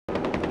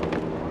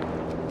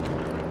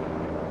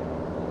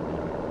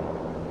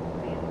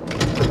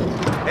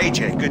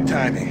AJ, good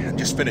timing. I'm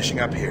just finishing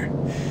up here.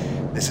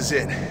 This is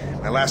it.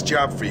 My last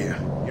job for you.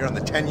 You're on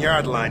the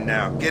 10-yard line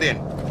now. Get in.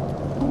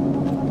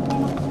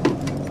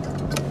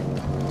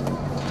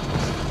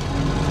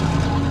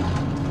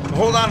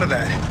 Hold on to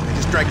that. I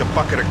just drank a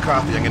bucket of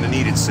coffee. I'm gonna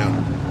need it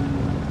soon.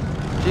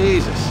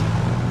 Jesus.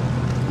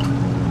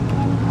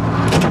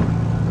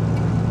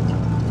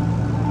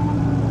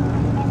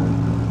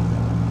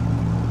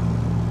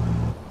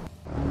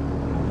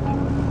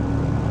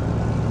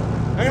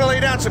 I'm gonna lay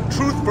down some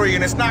truth for you,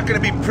 and it's not gonna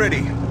be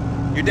pretty.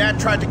 Your dad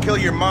tried to kill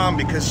your mom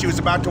because she was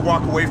about to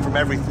walk away from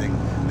everything.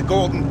 The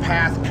golden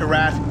path,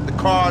 Karat, the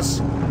cause.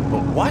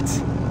 But what?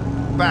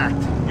 Fact.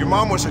 Your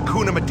mom was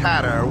Hakuna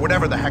Matata, or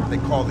whatever the heck they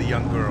call the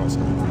young girls.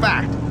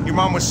 Fact. Your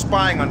mom was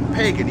spying on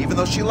Pagan, even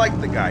though she liked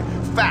the guy.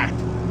 Fact.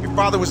 Your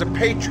father was a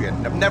patriot,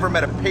 and I've never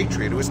met a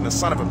patriot who isn't a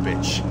son of a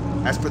bitch.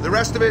 As for the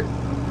rest of it,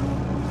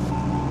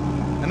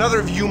 another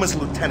of Yuma's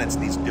lieutenants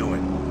needs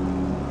doing.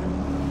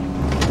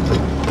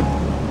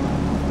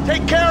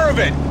 Take care of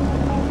it!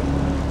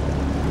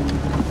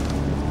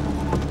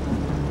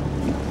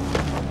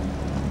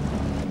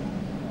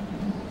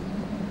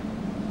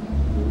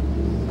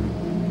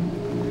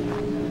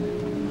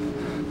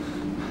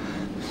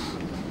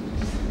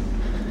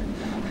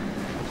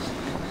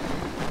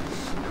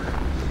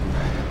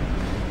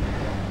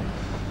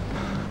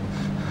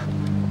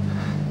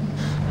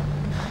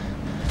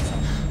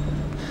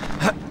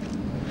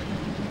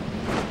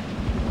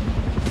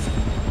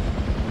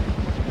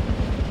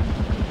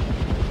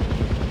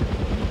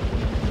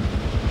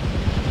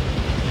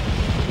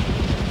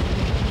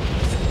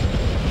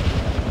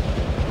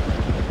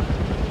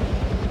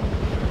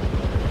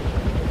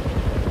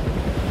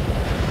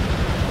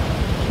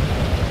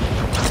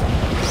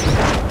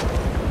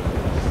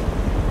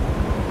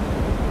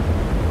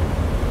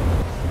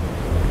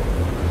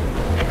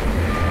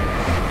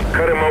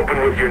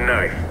 With your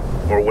knife,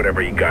 or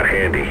whatever you got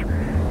handy.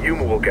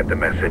 Yuma will get the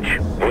message.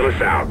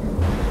 Willis out.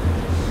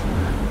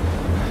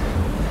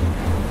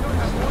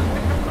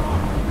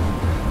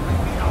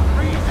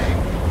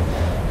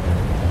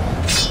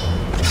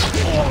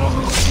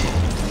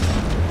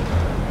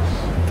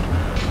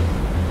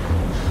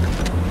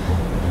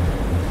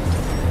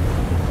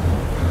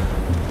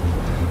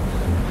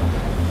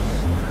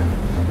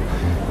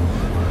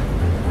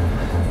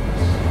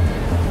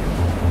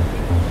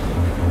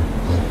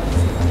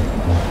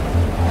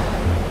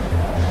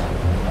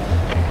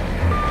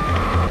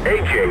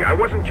 AJ, I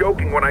wasn't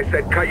joking when I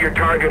said cut your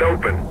target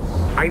open.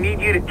 I need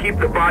you to keep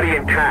the body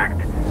intact.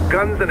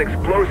 Guns and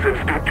explosives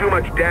do too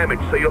much damage,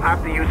 so you'll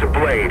have to use a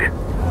blade.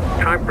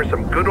 Time for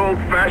some good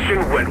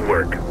old-fashioned wet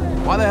work.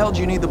 Why the hell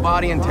do you need the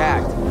body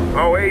intact?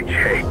 Oh,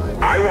 AJ,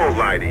 I won't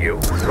lie to you.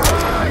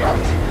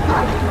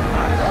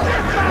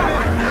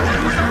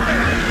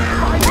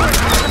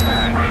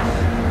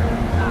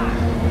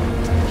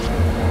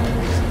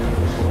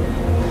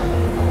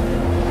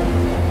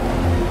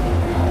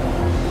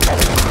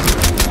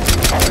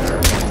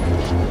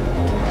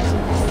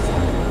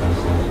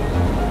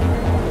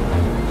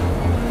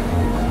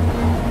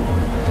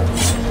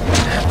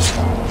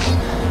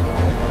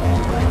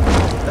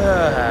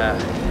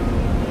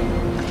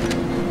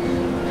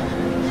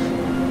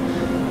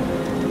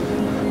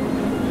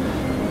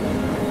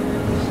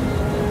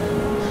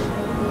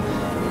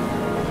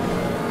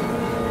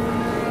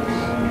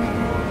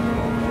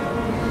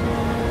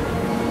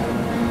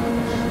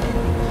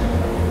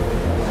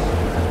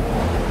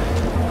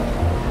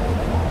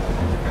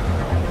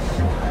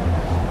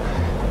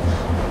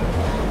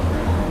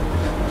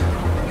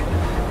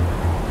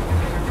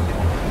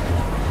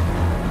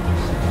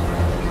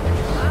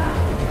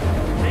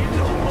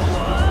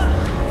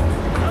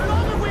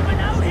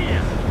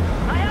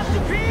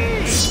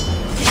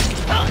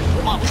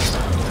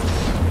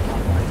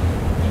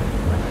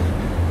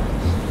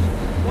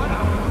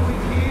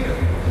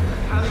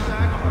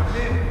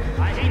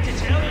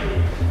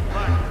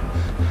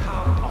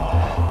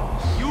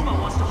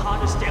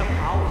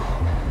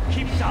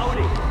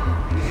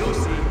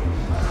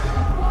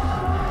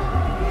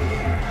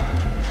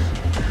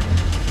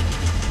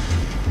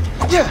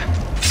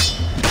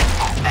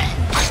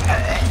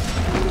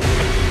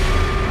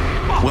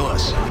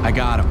 Willis, I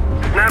got him.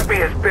 Snap me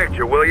his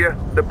picture, will you?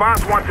 The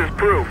boss wants his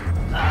proof.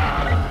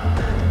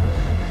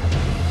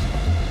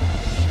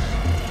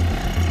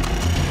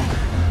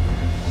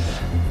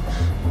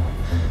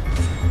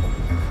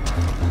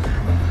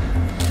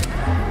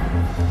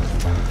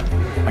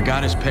 I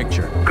got his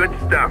picture. Good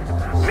stuff.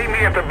 Meet me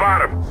at the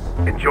bottom.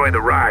 Enjoy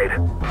the ride.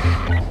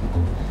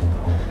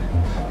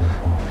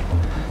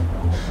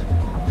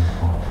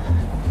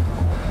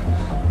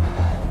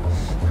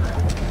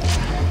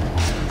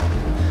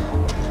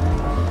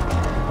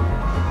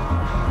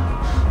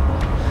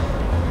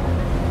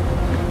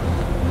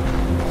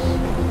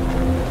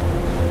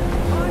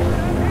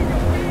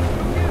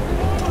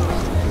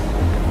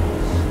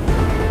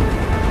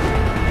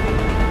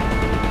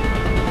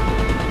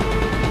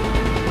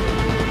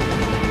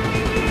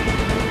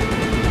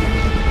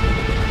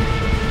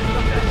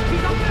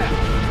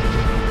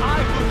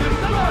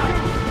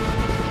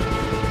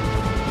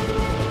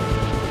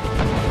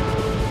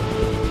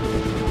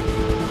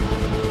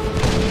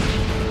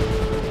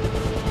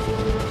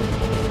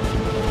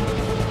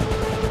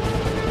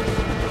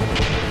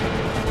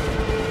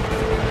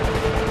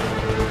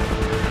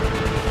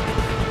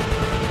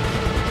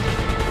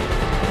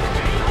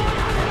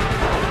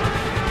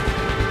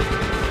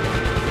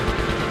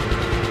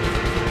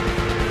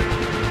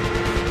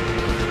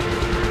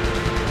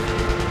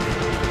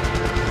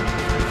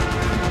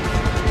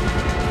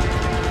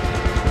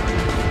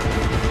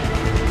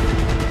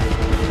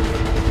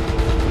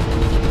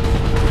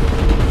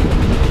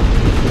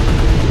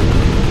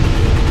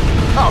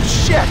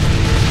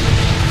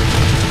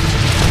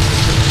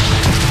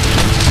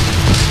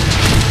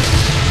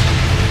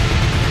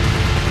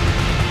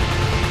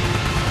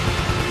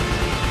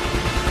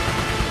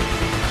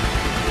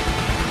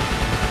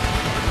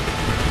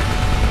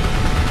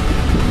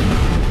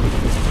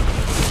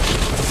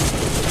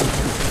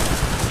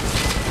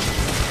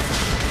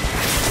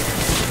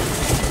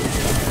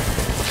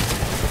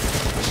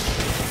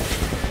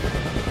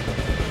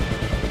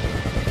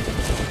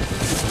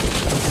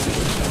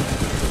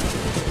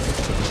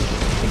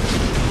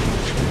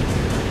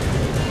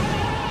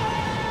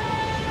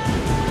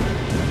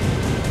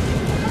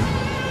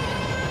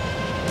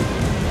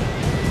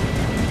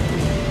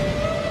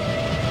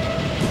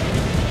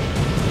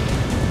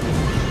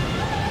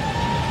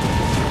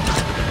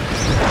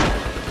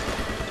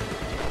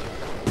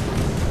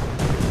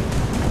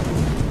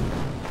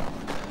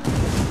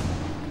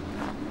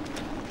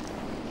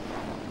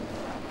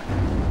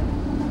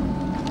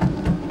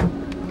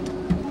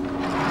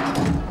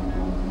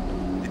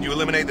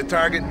 eliminate the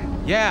target?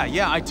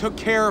 Yeah, I took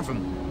care of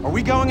him. Are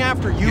we going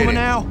after Get Yuma in.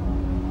 now?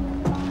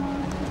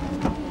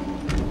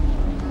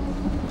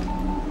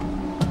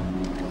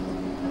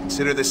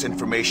 Consider this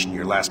information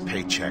your last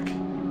paycheck.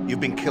 You've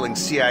been killing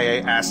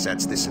CIA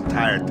assets this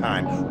entire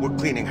time. We're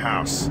cleaning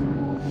house.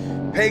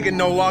 Pagan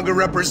no longer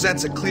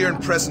represents a clear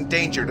and present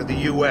danger to the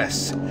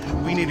U.S.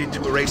 We needed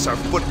to erase our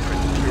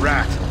footprint in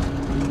Iraq.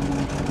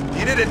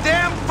 You did a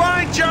damn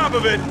fine job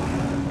of it!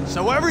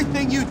 So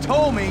everything you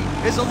told me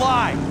is a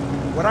lie.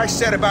 What I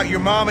said about your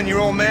mom and your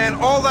old man,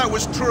 all that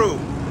was true.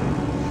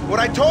 What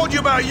I told you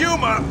about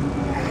Yuma,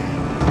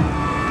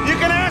 you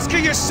can ask her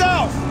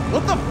yourself!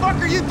 What the fuck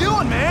are you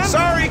doing, man?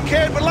 Sorry,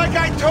 kid, but like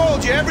I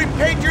told you, every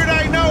patriot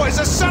I know is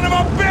a son of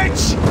a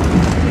bitch!